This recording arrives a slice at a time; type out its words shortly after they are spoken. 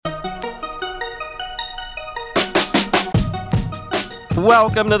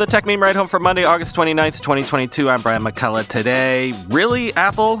Welcome to the Tech Meme Ride Home for Monday, August 29th, 2022. I'm Brian McCullough. Today, really,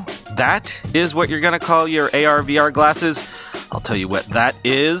 Apple? That is what you're going to call your AR/VR glasses? I'll tell you what that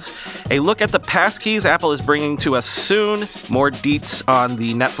is. A look at the passkeys Apple is bringing to us soon. More deets on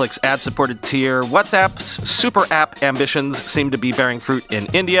the Netflix ad-supported tier. WhatsApp's super app ambitions seem to be bearing fruit in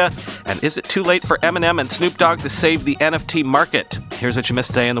India. And is it too late for Eminem and Snoop Dogg to save the NFT market? Here's what you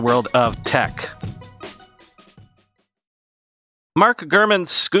missed today in the world of tech. Mark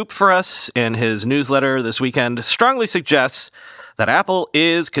Gurman's scoop for us in his newsletter this weekend strongly suggests that Apple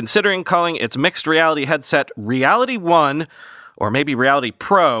is considering calling its mixed reality headset Reality One, or maybe Reality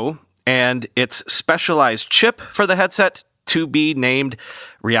Pro, and its specialized chip for the headset to be named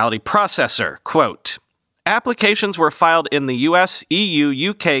Reality Processor. Quote, applications were filed in the US, EU,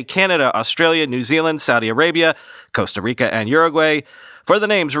 UK, Canada, Australia, New Zealand, Saudi Arabia, Costa Rica, and Uruguay for the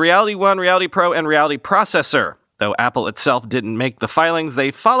names Reality One, Reality Pro, and Reality Processor. Though Apple itself didn't make the filings, they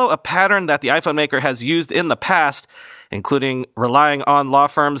follow a pattern that the iPhone maker has used in the past, including relying on law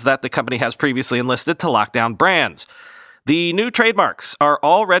firms that the company has previously enlisted to lock down brands. The new trademarks are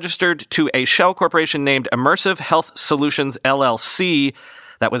all registered to a shell corporation named Immersive Health Solutions, LLC,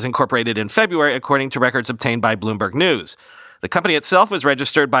 that was incorporated in February, according to records obtained by Bloomberg News. The company itself was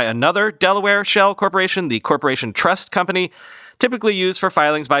registered by another Delaware shell corporation, the Corporation Trust Company, typically used for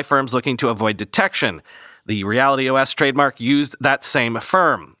filings by firms looking to avoid detection. The Reality OS trademark used that same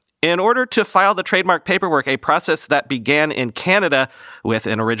firm. In order to file the trademark paperwork, a process that began in Canada with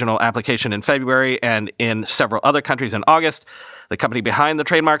an original application in February and in several other countries in August, the company behind the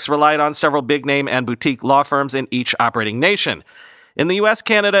trademarks relied on several big-name and boutique law firms in each operating nation. In the US,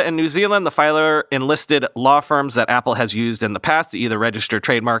 Canada, and New Zealand, the filer enlisted law firms that Apple has used in the past to either register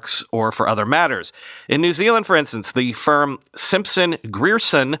trademarks or for other matters. In New Zealand, for instance, the firm Simpson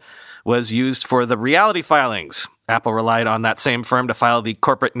Grierson was used for the reality filings. Apple relied on that same firm to file the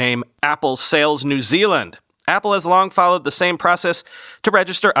corporate name Apple Sales New Zealand. Apple has long followed the same process to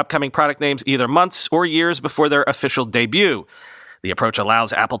register upcoming product names either months or years before their official debut. The approach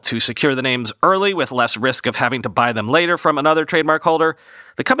allows Apple to secure the names early with less risk of having to buy them later from another trademark holder.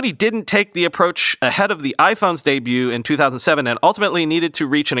 The company didn't take the approach ahead of the iPhone's debut in 2007 and ultimately needed to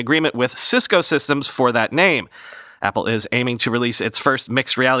reach an agreement with Cisco Systems for that name. Apple is aiming to release its first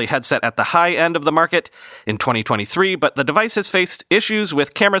mixed reality headset at the high end of the market in 2023, but the device has faced issues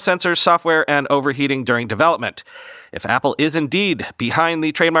with camera sensors, software, and overheating during development. If Apple is indeed behind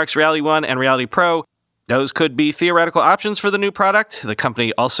the trademarks Reality One and Reality Pro, those could be theoretical options for the new product. The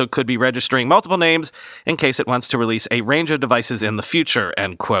company also could be registering multiple names in case it wants to release a range of devices in the future,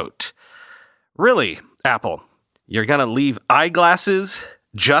 end quote. Really, Apple, you're going to leave iGlasses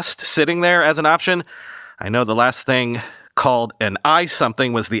just sitting there as an option? I know the last thing called an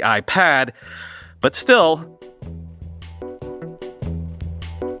something was the iPad, but still.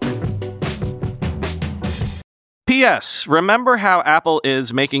 P.S. Remember how Apple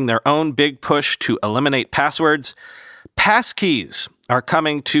is making their own big push to eliminate passwords? Passkeys are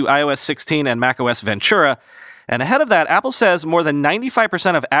coming to iOS 16 and macOS Ventura, and ahead of that, Apple says more than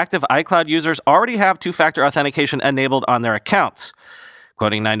 95% of active iCloud users already have two-factor authentication enabled on their accounts.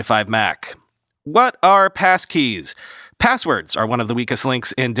 Quoting 9to5Mac. What are passkeys? Passwords are one of the weakest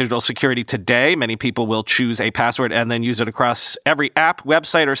links in digital security today. Many people will choose a password and then use it across every app,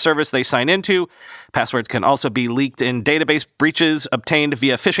 website, or service they sign into. Passwords can also be leaked in database breaches, obtained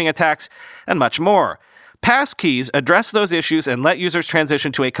via phishing attacks, and much more. Passkeys address those issues and let users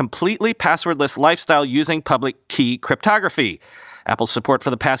transition to a completely passwordless lifestyle using public key cryptography. Apple's support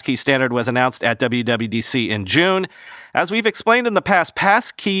for the passkey standard was announced at WWDC in June. As we've explained in the past,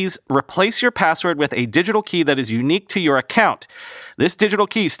 passkeys replace your password with a digital key that is unique to your account. This digital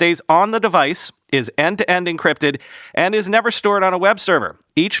key stays on the device, is end-to-end encrypted, and is never stored on a web server.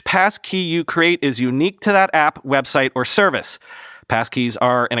 Each passkey you create is unique to that app, website, or service. Passkeys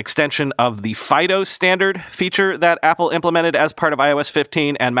are an extension of the FIDO standard feature that Apple implemented as part of iOS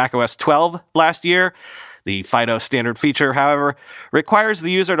 15 and macOS 12 last year. The FIDO standard feature, however, requires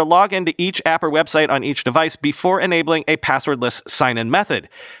the user to log into each app or website on each device before enabling a passwordless sign-in method.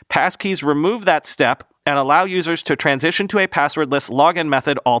 Passkeys remove that step and allow users to transition to a passwordless login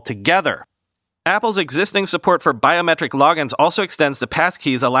method altogether. Apple's existing support for biometric logins also extends to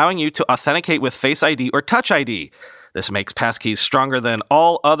passkeys, allowing you to authenticate with Face ID or Touch ID. This makes passkeys stronger than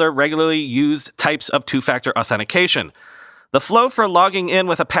all other regularly used types of two-factor authentication. The flow for logging in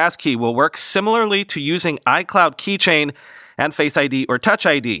with a passkey will work similarly to using iCloud Keychain and Face ID or Touch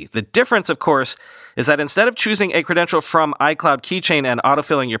ID. The difference, of course, is that instead of choosing a credential from iCloud Keychain and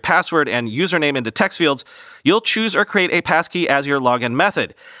autofilling your password and username into text fields, you'll choose or create a passkey as your login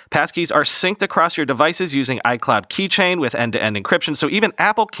method. Passkeys are synced across your devices using iCloud Keychain with end-to-end encryption, so even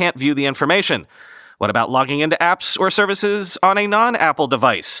Apple can't view the information. What about logging into apps or services on a non-Apple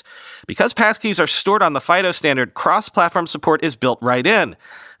device? Because passkeys are stored on the FIDO standard, cross-platform support is built right in.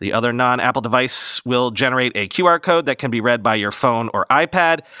 The other non-Apple device will generate a QR code that can be read by your phone or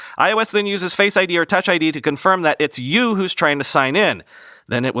iPad. iOS then uses Face ID or Touch ID to confirm that it's you who's trying to sign in.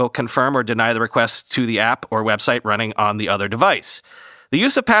 Then it will confirm or deny the request to the app or website running on the other device. The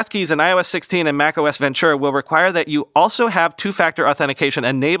use of passkeys in iOS 16 and macOS Ventura will require that you also have two-factor authentication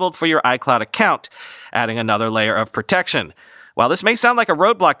enabled for your iCloud account, adding another layer of protection. While this may sound like a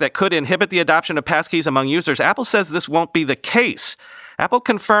roadblock that could inhibit the adoption of passkeys among users, Apple says this won't be the case. Apple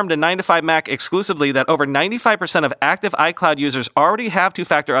confirmed in 9to5Mac exclusively that over 95% of active iCloud users already have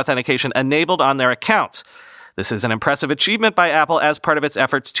two-factor authentication enabled on their accounts. This is an impressive achievement by Apple as part of its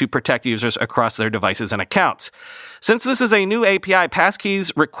efforts to protect users across their devices and accounts. Since this is a new API,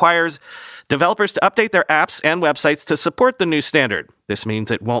 passkeys requires developers to update their apps and websites to support the new standard. This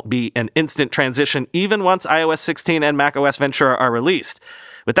means it won't be an instant transition even once iOS 16 and macOS Ventura are released.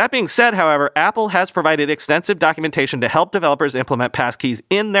 With that being said, however, Apple has provided extensive documentation to help developers implement passkeys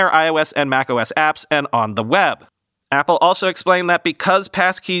in their iOS and macOS apps and on the web. Apple also explained that because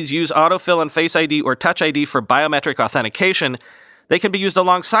passkeys use autofill and Face ID or Touch ID for biometric authentication, they can be used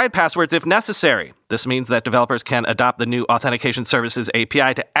alongside passwords if necessary. This means that developers can adopt the new Authentication Services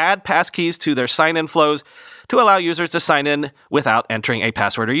API to add passkeys to their sign-in flows to allow users to sign in without entering a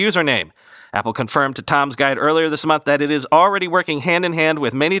password or username. Apple confirmed to Tom's Guide earlier this month that it is already working hand-in-hand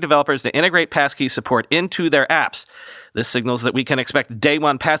with many developers to integrate passkey support into their apps. This signals that we can expect day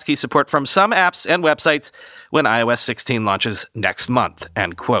one passkey support from some apps and websites when iOS 16 launches next month,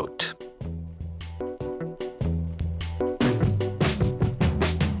 end quote.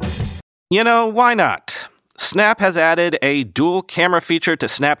 You know, why not? Snap has added a dual camera feature to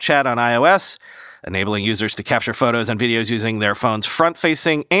Snapchat on iOS, enabling users to capture photos and videos using their phone's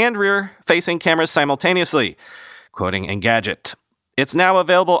front-facing and rear-facing cameras simultaneously, quoting Engadget. It's now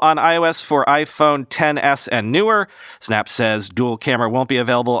available on iOS for iPhone XS and newer. Snap says dual camera won't be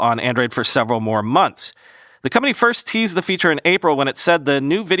available on Android for several more months. The company first teased the feature in April when it said the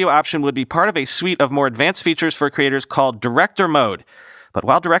new video option would be part of a suite of more advanced features for creators called Director Mode. But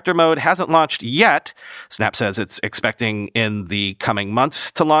while Director Mode hasn't launched yet, Snap says it's expecting in the coming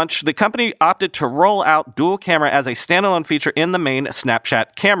months to launch, the company opted to roll out dual camera as a standalone feature in the main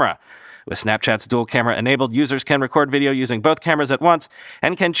Snapchat camera. With Snapchat's dual camera enabled, users can record video using both cameras at once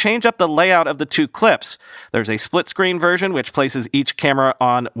and can change up the layout of the two clips. There's a split screen version which places each camera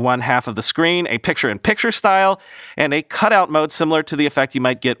on one half of the screen, a picture-in-picture style, and a cutout mode similar to the effect you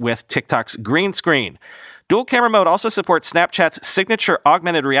might get with TikTok's green screen. Dual camera mode also supports Snapchat's signature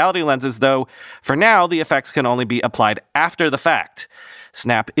augmented reality lenses, though for now the effects can only be applied after the fact.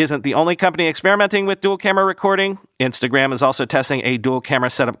 Snap isn't the only company experimenting with dual camera recording. Instagram is also testing a dual camera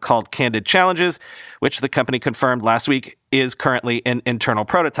setup called Candid Challenges, which the company confirmed last week is currently an internal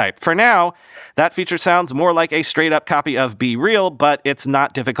prototype. For now, that feature sounds more like a straight-up copy of Be Real, but it's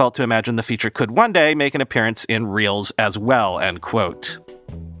not difficult to imagine the feature could one day make an appearance in Reels as well, end quote.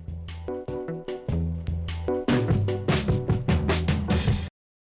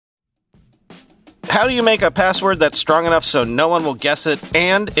 How do you make a password that's strong enough so no one will guess it,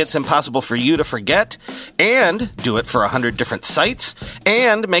 and it's impossible for you to forget, and do it for 100 different sites,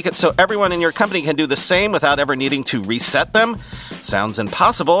 and make it so everyone in your company can do the same without ever needing to reset them? Sounds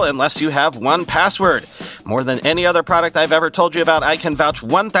impossible unless you have 1Password. More than any other product I've ever told you about, I can vouch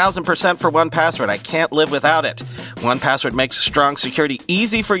 1,000% for 1Password. I can't live without it. 1Password makes strong security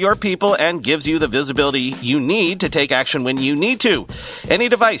easy for your people and gives you the visibility you need to take action when you need to. Any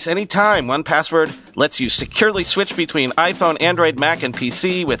device, anytime, 1Password lets you securely switch between iPhone, Android, Mac, and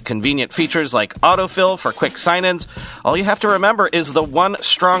PC with convenient features like autofill for quick sign-ins. All you have to remember is the one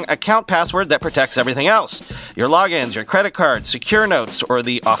strong account password that protects everything else. Your logins, your credit cards, secure notes, or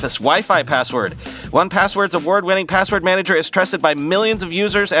the office Wi-Fi password. 1Password's award-winning password manager is trusted by millions of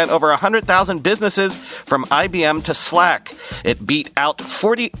users and over 100,000 businesses from IBM to Slack. It beat out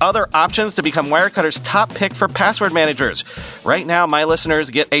 40 other options to become Wirecutter's top pick for password managers. Right now, my listeners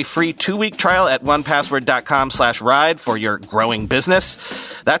get a free 2-week trial at onepassword.com/ride for your growing business.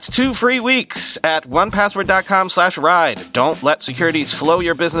 That's 2 free weeks at onepassword.com/ride. Don't let security slow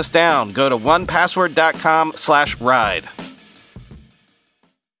your business down. Go to onepassword.com/ride.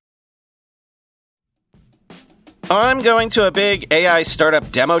 I'm going to a big AI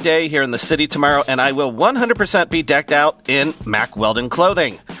startup demo day here in the city tomorrow, and I will 100% be decked out in Mack Weldon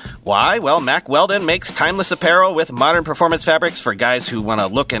clothing. Why? Well, Mack Weldon makes timeless apparel with modern performance fabrics for guys who want to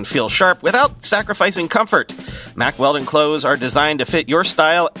look and feel sharp without sacrificing comfort. Mack Weldon clothes are designed to fit your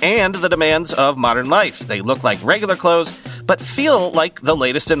style and the demands of modern life. They look like regular clothes, but feel like the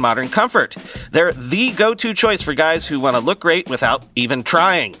latest in modern comfort. They're the go-to choice for guys who want to look great without even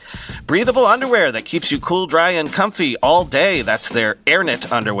trying. Breathable underwear that keeps you cool, dry, and comfy all day. That's their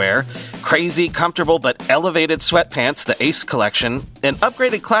AirKnit underwear. Crazy, comfortable, but elevated sweatpants, the Ace collection. An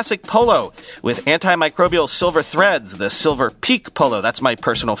upgraded classic polo with antimicrobial silver threads, the Silver Peak polo. That's my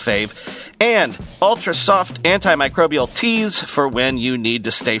personal fave. And ultra-soft antimicrobial tees for when you need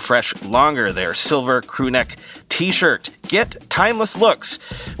to stay fresh longer. Their silver crewneck t-shirt. Get timeless looks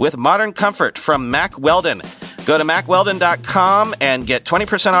with modern comfort from Mack Weldon. Go to MackWeldon.com and get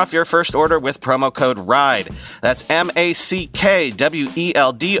 20% off your first order with promo code RIDE. That's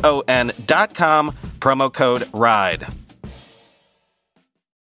MackWeldon.com, promo code RIDE.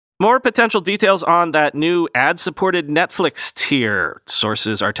 More potential details on that new ad-supported Netflix tier.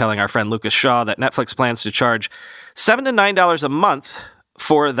 Sources are telling our friend Lucas Shaw that Netflix plans to charge $7 to $9 a month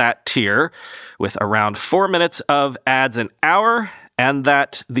for that tier, with around 4 minutes of ads an hour, and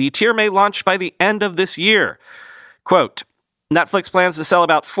that the tier may launch by the end of this year. Quote, Netflix plans to sell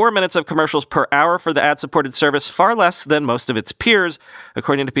about 4 minutes of commercials per hour for the ad-supported service, far less than most of its peers,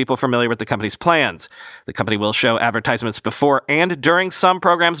 according to people familiar with the company's plans. The company will show advertisements before and during some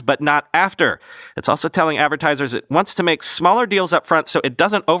programs, but not after. It's also telling advertisers it wants to make smaller deals up front so it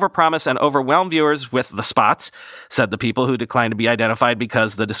doesn't overpromise and overwhelm viewers with the spots, said the people who declined to be identified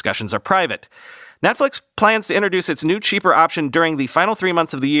because the discussions are private. Netflix plans to introduce its new cheaper option during the final 3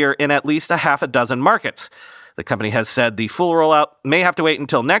 months of the year in at least a half a dozen markets. The company has said the full rollout may have to wait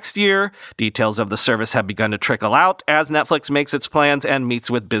until next year. Details of the service have begun to trickle out as Netflix makes its plans and meets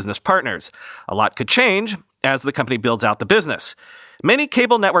with business partners. A lot could change as the company builds out the business. Many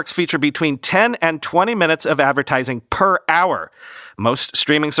cable networks feature between 10 and 20 minutes of advertising per hour. Most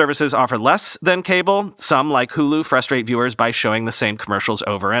streaming services offer less than cable. Some, like Hulu, frustrate viewers by showing the same commercials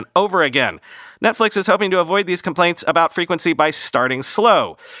over and over again. Netflix is hoping to avoid these complaints about frequency by starting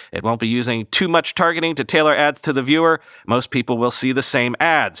slow. It won't be using too much targeting to tailor ads to the viewer. Most people will see the same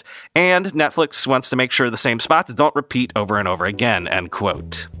ads. And Netflix wants to make sure the same spots don't repeat over and over again, end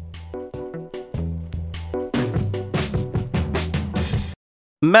quote.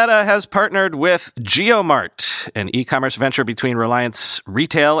 Meta has partnered with GeoMart, an e-commerce venture between Reliance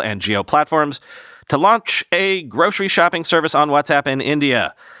Retail and Geo Platforms, to launch a grocery shopping service on WhatsApp in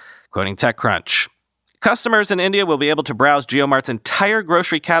India. Quoting TechCrunch, customers in India will be able to browse GeoMart's entire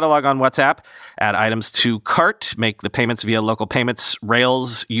grocery catalog on WhatsApp, add items to cart, make the payments via local payments,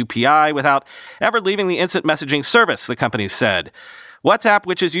 Rails, UPI, without ever leaving the instant messaging service, the company said. WhatsApp,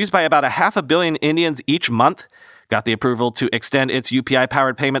 which is used by about 500 million Indians each month, got the approval to extend its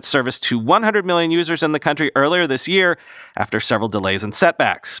UPI-powered payment service to 100 million users in the country earlier this year after several delays and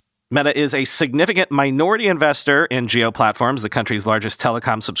setbacks. Meta is a significant minority investor in Geo Platforms, the country's largest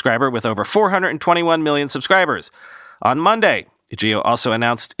telecom subscriber with over 421 million subscribers. On Monday, Geo also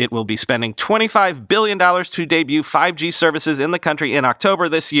announced it will be spending $25 billion to debut 5G services in the country in October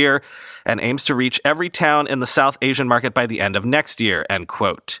this year and aims to reach every town in the South Asian market by the end of next year, end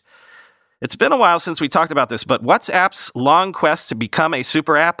quote. It's been a while since we talked about this, but WhatsApp's long quest to become a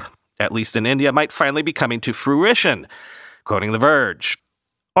super app, at least in India, might finally be coming to fruition. Quoting The Verge,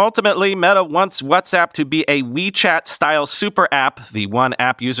 ultimately, Meta wants WhatsApp to be a WeChat-style super app, the one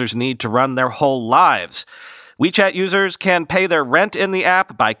app users need to run their whole lives. WeChat users can pay their rent in the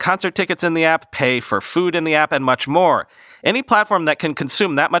app, buy concert tickets in the app, pay for food in the app, and much more. Any platform that can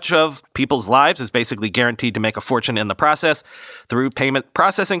consume that much of people's lives is basically guaranteed to make a fortune in the process through payment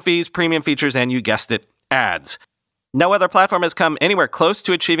processing fees, premium features, and you guessed it, ads. No other platform has come anywhere close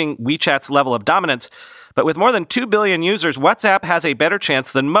to achieving WeChat's level of dominance, but with more than 2 billion users, WhatsApp has a better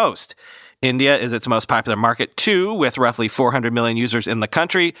chance than most. India is its most popular market, too, with roughly 400 million users in the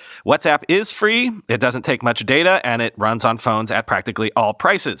country. WhatsApp is free, it doesn't take much data, and it runs on phones at practically all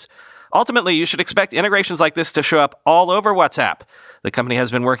prices. Ultimately, you should expect integrations like this to show up all over WhatsApp. The company has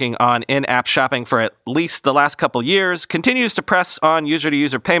been working on in-app shopping for at least the last couple years, continues to press on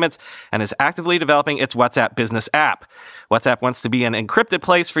user-to-user payments, and is actively developing its WhatsApp business app. WhatsApp wants to be an encrypted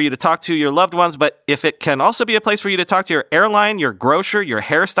place for you to talk to your loved ones, but if it can also be a place for you to talk to your airline, your grocer, your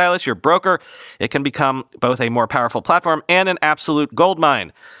hairstylist, your broker, it can become both a more powerful platform and an absolute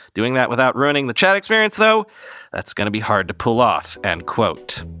goldmine. Doing that without ruining the chat experience, though, that's going to be hard to pull off, end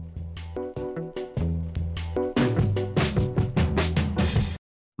quote.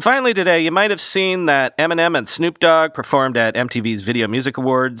 Finally today, you might have seen that Eminem and Snoop Dogg performed at MTV's Video Music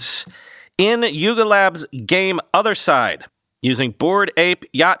Awards in Yuga Labs' game Other Side, using Bored Ape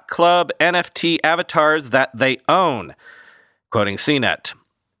Yacht Club NFT avatars that they own. Quoting CNET,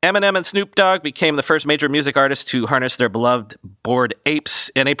 Eminem and Snoop Dogg became the first major music artists to harness their beloved Bored Apes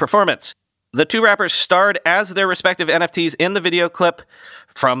in a performance. The two rappers starred as their respective NFTs in the video clip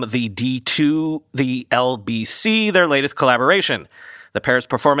from the D2, the LBC, their latest collaboration. The pair's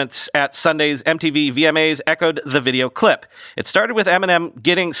performance at Sunday's MTV VMAs echoed the video clip. It started with Eminem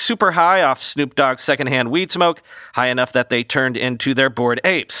getting super high off Snoop Dogg's secondhand weed smoke, high enough that they turned into their Bored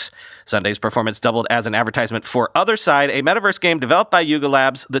Apes. Sunday's performance doubled as an advertisement for Other Side, a metaverse game developed by Yuga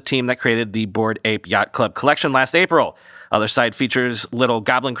Labs, the team that created the Bored Ape Yacht Club collection last April. Other Side features little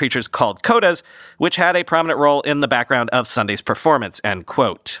goblin creatures called codas, which had a prominent role in the background of Sunday's performance, end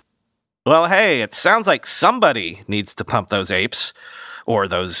quote. Well, hey, it sounds like somebody needs to pump those apes, or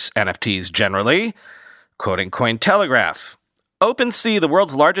those NFTs generally. Quoting Cointelegraph, OpenSea, the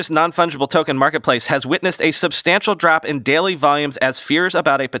world's largest non-fungible token marketplace, has witnessed a substantial drop in daily volumes as fears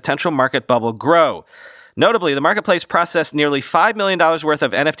about a potential market bubble grow. Notably, the marketplace processed nearly $5 million worth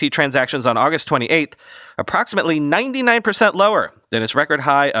of NFT transactions on August 28th, approximately 99% lower than its record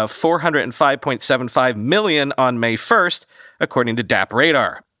high of $405.75 million on May 1st, according to DApp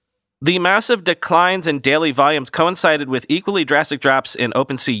Radar. The massive declines in daily volumes coincided with equally drastic drops in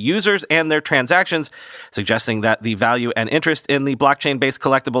OpenSea users and their transactions, suggesting that the value and interest in the blockchain-based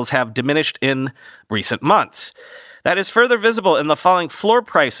collectibles have diminished in recent months. That is further visible in the falling floor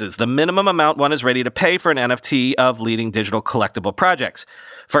prices, the minimum amount one is ready to pay for an NFT of leading digital collectible projects.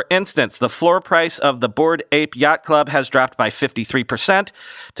 For instance, the floor price of the Bored Ape Yacht Club has dropped by 53%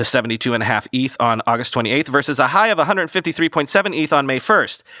 to 72.5 ETH on August 28th versus a high of 153.7 ETH on May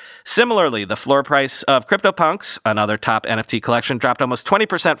 1st. Similarly, the floor price of CryptoPunks, another top NFT collection, dropped almost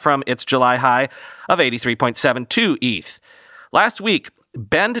 20% from its July high of 83.72 ETH. Last week,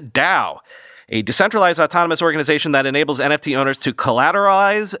 Bend DAO, a decentralized autonomous organization that enables NFT owners to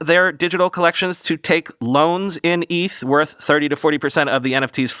collateralize their digital collections to take loans in ETH worth 30 to 40% of the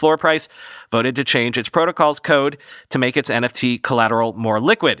NFT's floor price, voted to change its protocol's code to make its NFT collateral more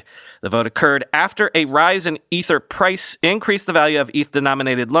liquid. The vote occurred after a rise in Ether price increased the value of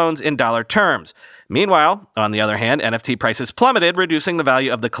ETH-denominated loans in dollar terms. Meanwhile, on the other hand, NFT prices plummeted, reducing the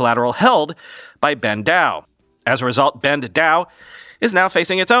value of the collateral held by Bend DAO. As a result, Bend DAO is now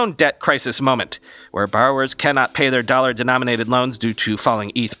facing its own debt crisis moment, where borrowers cannot pay their dollar-denominated loans due to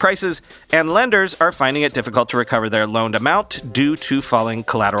falling ETH prices, and lenders are finding it difficult to recover their loaned amount due to falling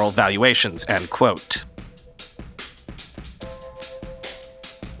collateral valuations, end quote.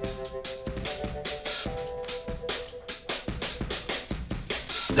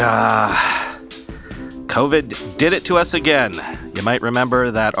 COVID did it to us again. You might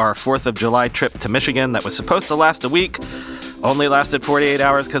remember that our 4th of July trip to Michigan that was supposed to last a week only lasted 48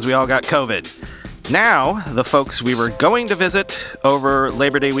 hours because we all got COVID. Now, the folks we were going to visit over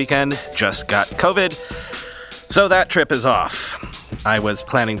Labor Day weekend just got COVID, so that trip is off. I was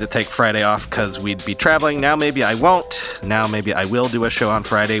planning to take Friday off because we'd be traveling. Now maybe I won't. Now maybe I will do a show on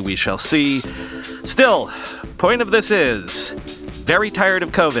Friday. We shall see. Still, point of this is, very tired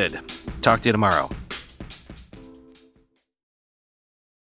of COVID. Talk to you tomorrow.